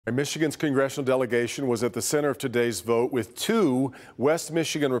Michigan's congressional delegation was at the center of today's vote with two West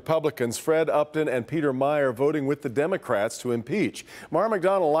Michigan Republicans, Fred Upton and Peter Meijer, voting with the Democrats to impeach. Mara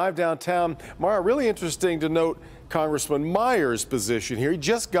McDonald live downtown. Mara, really interesting to note Congressman Meijer's position here. He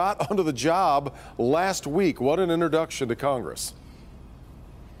just got onto the job last week. What an introduction to Congress.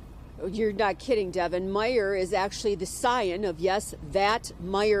 You're not kidding, Devin. Meijer is actually the scion of, yes, that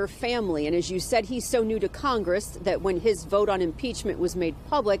Meijer family. And as you said, he's so new to Congress that when his vote on impeachment was made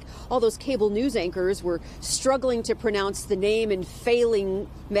public, all those cable news anchors were struggling to pronounce the name and failing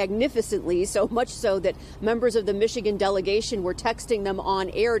magnificently, so much so that members of the Michigan delegation were texting them on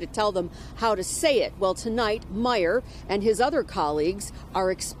air to tell them how to say it. Well, tonight, Meijer and his other colleagues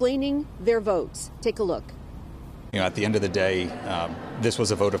are explaining their votes. Take a look. You know, at the end of the day, this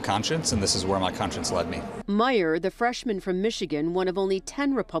was a vote of conscience, and this is where my conscience led me. Meijer, the freshman from Michigan, one of only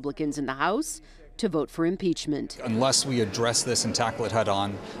 10 Republicans in the House to vote for impeachment. Unless we address this and tackle it head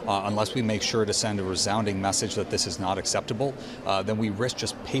on, unless we make sure to send a resounding message that this is not acceptable, then we risk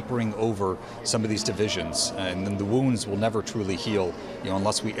just papering over some of these divisions, and then the wounds will never truly heal,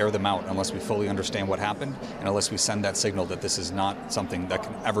 unless we air them out, unless we fully understand what happened, and unless we send that signal that this is not something that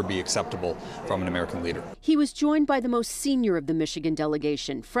can ever be acceptable from an American leader. He was joined by the most senior of the Michigan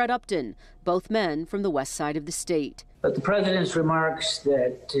delegation, Fred Upton, both men from the west side of the state. But the president's remarks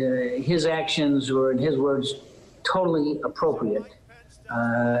that his actions were, in his words, totally appropriate,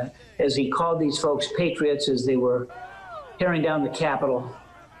 as he called these folks patriots as they were tearing down the Capitol.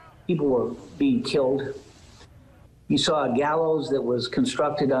 People were being killed. You saw a gallows that was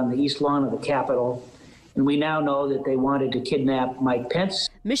constructed on the east lawn of the Capitol, and we now know that they wanted to kidnap Mike Pence.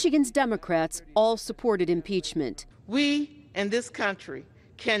 Michigan's Democrats all supported impeachment. We in this country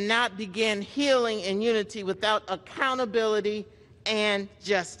cannot begin healing in unity without accountability and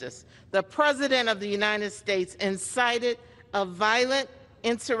justice. The President of the United States incited a violent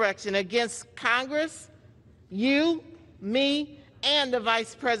insurrection against Congress, you, me, and the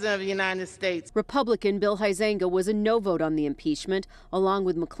Vice President of the United States. Republican Bill Huizenga was a no vote on the impeachment, along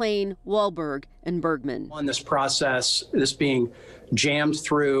with McClain, Wahlberg, and Bergman. On this process, this being jammed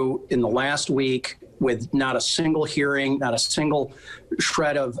through in the last week with not a single hearing, not a single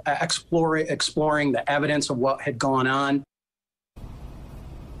shred of exploring the evidence of what had gone on.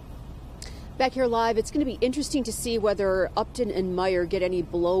 Back here live, it's going to be interesting to see whether Upton and Meijer get any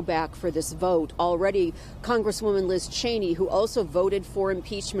blowback for this vote. Already, Congresswoman Liz Cheney, who also voted for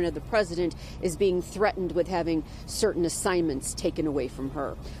impeachment of the president, is being threatened with having certain assignments taken away from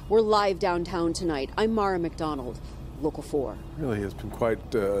her. We're live downtown tonight. I'm Mara McDonald, Local 4. Really has been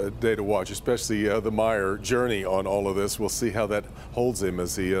quite a day to watch, especially the Meijer journey on all of this. We'll see how that holds him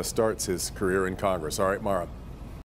as he starts his career in Congress. All right, Mara.